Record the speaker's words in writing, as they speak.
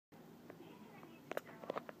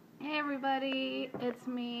Hey everybody, it's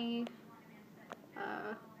me.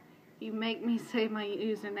 You make me say my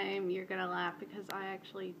username, you're gonna laugh because I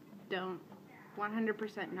actually don't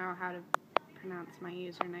 100% know how to pronounce my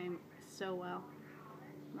username so well.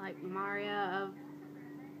 Like Maria of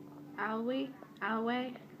Aule.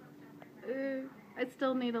 I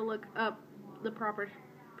still need to look up the proper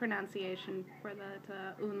pronunciation for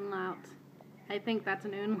that umlaut. I think that's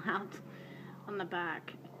an umlaut on the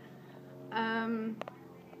back.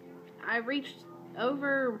 I reached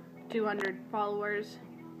over 200 followers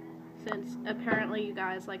since apparently you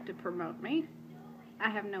guys like to promote me. I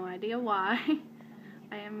have no idea why.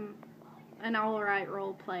 I am an alright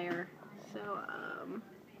role player. So,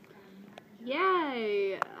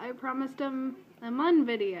 yay! I promised him a Mun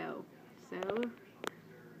video. So,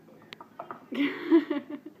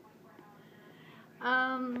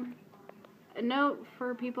 a note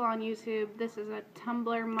for people on YouTube, this is a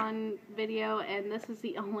Tumblr Mun video, and this is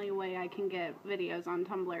the only way I can get videos on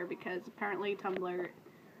Tumblr, because apparently Tumblr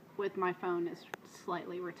with my phone is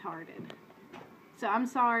slightly retarded. So I'm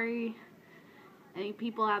sorry, any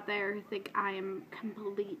people out there who think I am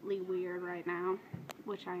completely weird right now,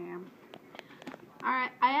 which I am.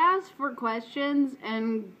 Alright, I asked for questions,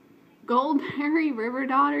 and Goldberry River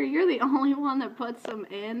Daughter, you're the only one that puts some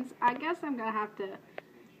ins. I guess I'm gonna have to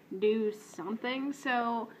do something.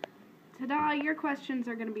 So, ta-da, your questions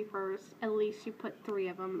are gonna be first. At least you put 3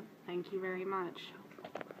 of them. Thank you very much.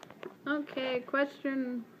 Okay,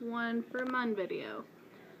 question 1 for Mun video.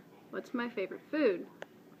 What's my favorite food?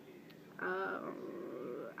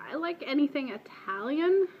 I like anything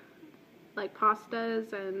Italian, like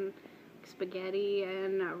pastas and spaghetti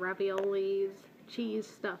and raviolis, cheese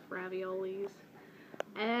stuffed raviolis,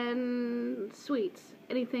 and sweets,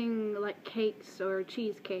 anything like cakes or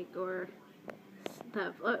cheesecake or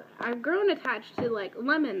stuff. I've grown attached to like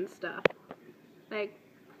lemon stuff, like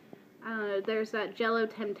there's that Jello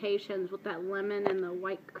Temptations with that lemon and the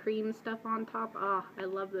white cream stuff on top. Oh, I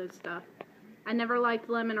love those stuff. I never liked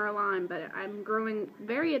lemon or lime, but I'm growing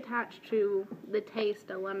very attached to the taste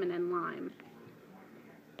of lemon and lime.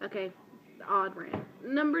 Okay, odd rant.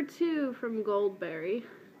 Number 2 from Goldberry.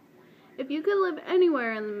 If you could live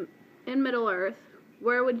anywhere in Middle Earth,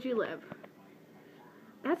 where would you live?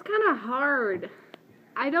 That's kind of hard.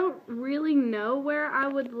 I don't really know where I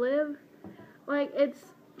would live. Like,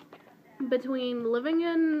 it's between living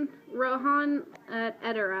in Rohan at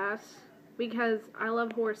Edoras, because I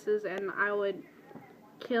love horses and I would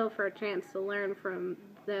kill for a chance to learn from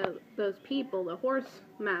those people, the horse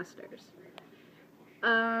masters.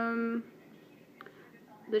 The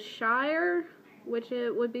Shire, which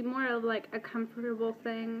it would be more of like a comfortable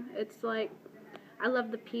thing. It's like, I love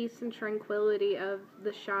the peace and tranquility of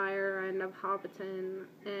the Shire and of Hobbiton,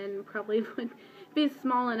 and probably would be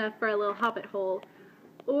small enough for a little hobbit hole.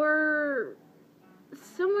 Or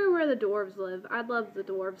somewhere where the dwarves live. I love the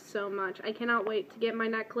dwarves so much. I cannot wait to get my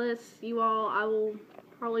necklace. You all, I will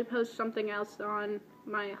probably post something else on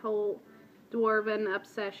my whole dwarven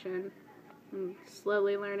obsession. I'm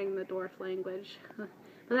slowly learning the dwarf language. But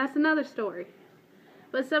that's another story.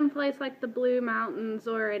 But someplace like the Blue Mountains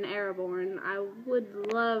or in Ereborn, I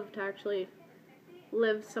would love to actually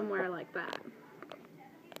live somewhere like that.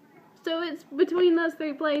 So it's between those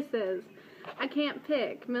 3 places. I can't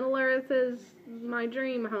pick. Middle Earth is my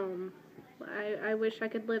dream home. I wish I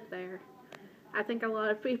could live there. I think a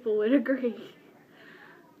lot of people would agree.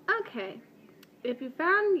 Okay. If you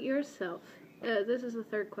found yourself, this is the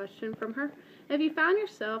 3rd question from her. If you found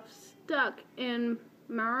yourself stuck in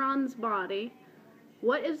Maiar's body,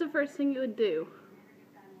 what is the first thing you would do?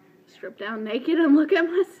 Strip down naked and look at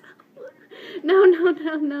myself? No.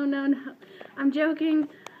 I'm joking.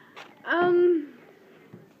 I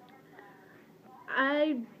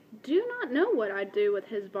do not know what I'd do with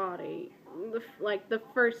his body. The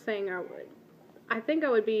first thing I think I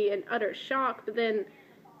would be in utter shock, but then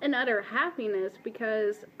in utter happiness,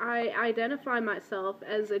 because I identify myself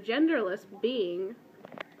as a genderless being,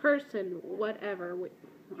 person, whatever,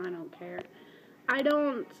 I don't care. I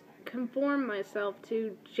don't conform myself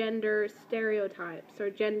to gender stereotypes or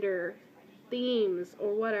gender themes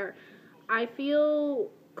or whatever. I feel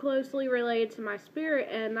closely related to my spirit,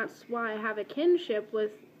 and that's why I have a kinship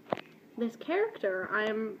with this character I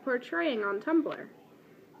am portraying on Tumblr.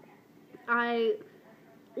 I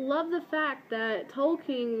love the fact that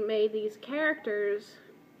Tolkien made these characters,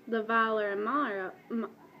 the Valar and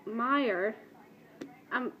Maiar.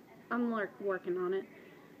 I'm working on it.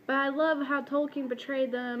 But I love how Tolkien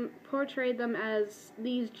portrayed them as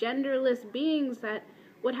these genderless beings that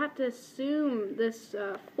would have to assume this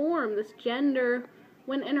form, this gender,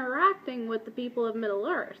 when interacting with the people of Middle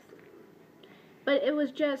Earth. But it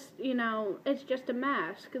was just, it's just a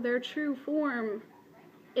mask. Their true form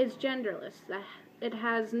is genderless. It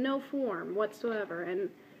has no form whatsoever. And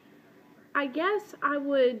I guess I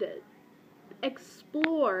would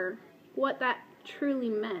explore what that truly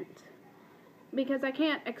meant. Because I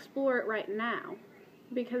can't explore it right now.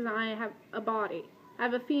 Because I have a body. I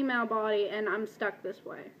have a female body and I'm stuck this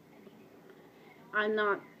way. I'm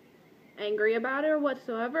not angry about it or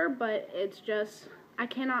whatsoever, but it's just, I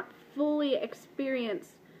cannot fully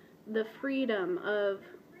experience the freedom of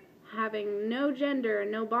having no gender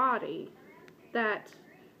and no body that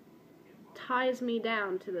ties me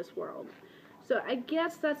down to this world. So I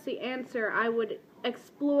guess that's the answer. I would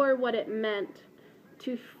explore what it meant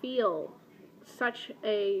to feel such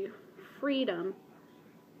a freedom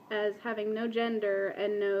as having no gender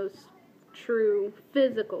and no true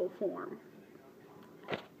physical form.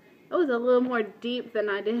 It was a little more deep than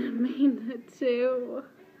I didn't mean it to.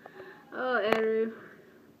 Oh, Andrew.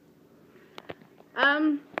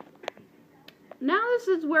 Now this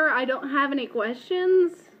is where I don't have any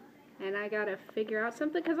questions, and I gotta figure out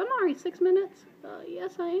something, because I'm already 6 minutes.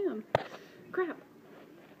 Yes, I am. Crap.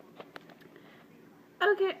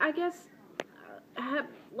 Okay, I guess I have,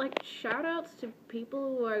 like, shout-outs to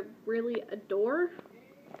people who I really adore.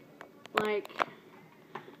 Like,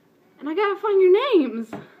 and I gotta find your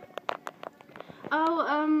names.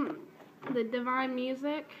 Oh, the Divine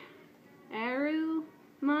Music, Aule,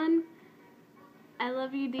 Mun, I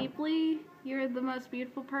love you deeply. You're the most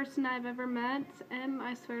beautiful person I've ever met, and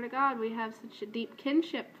I swear to God, we have such a deep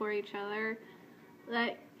kinship for each other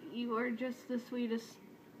that you are just the sweetest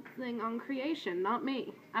thing on creation, not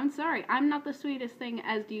me. I'm sorry, I'm not the sweetest thing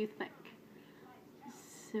as you think.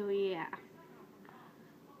 So, yeah.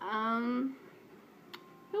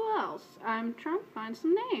 Who else? I'm trying to find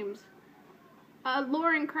some names.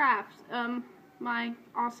 Lauren Crafts, my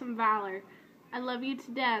awesome Valor. I love you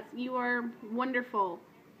to death. You are wonderful.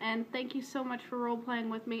 And thank you so much for role-playing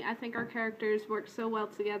with me. I think our characters work so well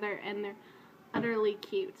together, and they're utterly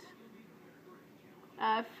cute.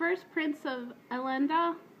 First Prince of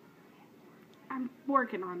Elenda. I'm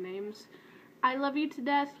working on names. I love you to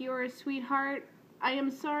death. You're a sweetheart. I am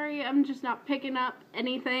sorry, I'm just not picking up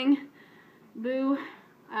anything. Boo.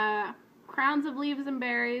 Crowns of Leaves and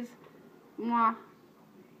Berries. Mwah.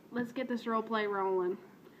 Let's get this roleplay rolling.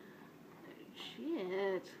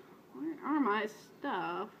 Shit. Where are my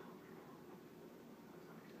stuff?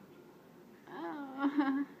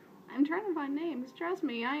 Oh, I'm trying to find names. Trust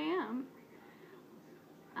me, I am.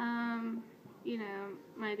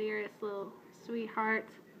 My dearest little sweetheart,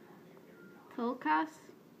 Tulkas.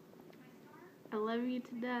 I love you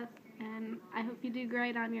to death, and I hope you do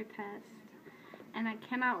great on your test. And I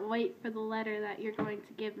cannot wait for the letter that you're going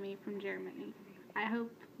to give me from Germany. I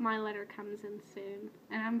hope my letter comes in soon.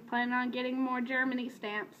 And I'm planning on getting more Germany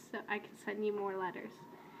stamps so I can send you more letters.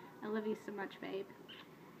 I love you so much, babe.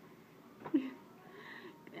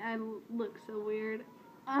 I look so weird.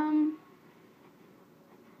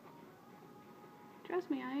 Trust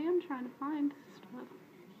me, I am trying to find stuff.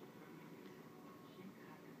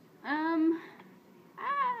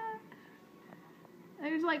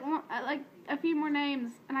 There's like a few more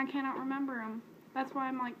names, and I cannot remember them. That's why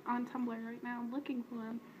I'm like on Tumblr right now looking for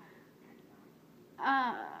them.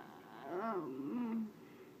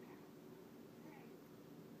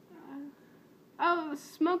 Oh,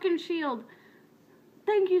 Smoke and Shield.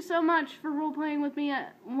 Thank you so much for role-playing with me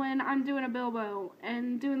when I'm doing a Bilbo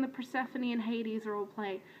and doing the Persephone and Hades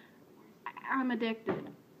roleplay. I'm addicted.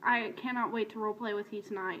 I cannot wait to roleplay with you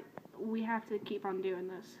tonight. We have to keep on doing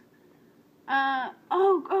this. My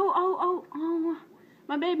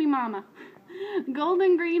baby mama.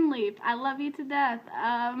 Golden Greenleaf, I love you to death.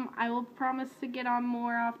 I will promise to get on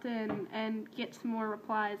more often and get some more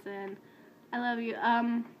replies in. I love you.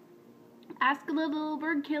 Ask a Little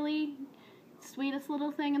Bird Killy, sweetest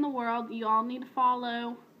little thing in the world. You all need to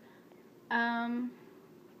follow. Son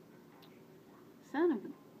of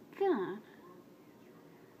a gun.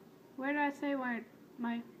 Where did I say where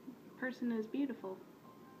my person is beautiful?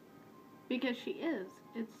 Because she is.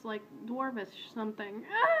 It's like dwarvish something.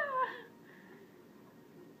 Ah!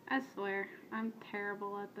 I swear, I'm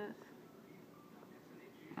terrible at this.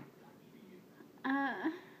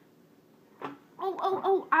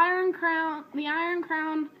 Iron Crown. The Iron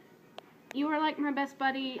Crown. You are like my best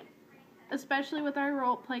buddy, especially with our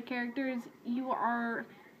roleplay characters. You are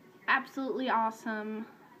absolutely awesome.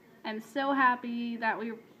 I'm so happy that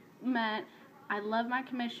we met. I love my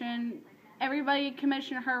commission. Everybody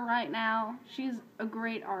commission her right now. She's a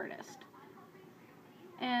great artist.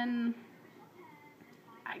 And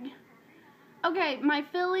okay, my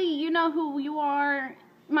Philly, you know who you are.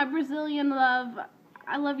 my Brazilian love,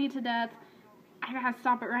 I love you to death. I gotta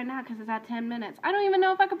stop it right now because it's at 10 minutes. I don't even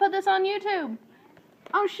know if I can put this on YouTube.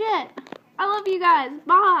 Oh shit. I love you guys.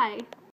 Bye.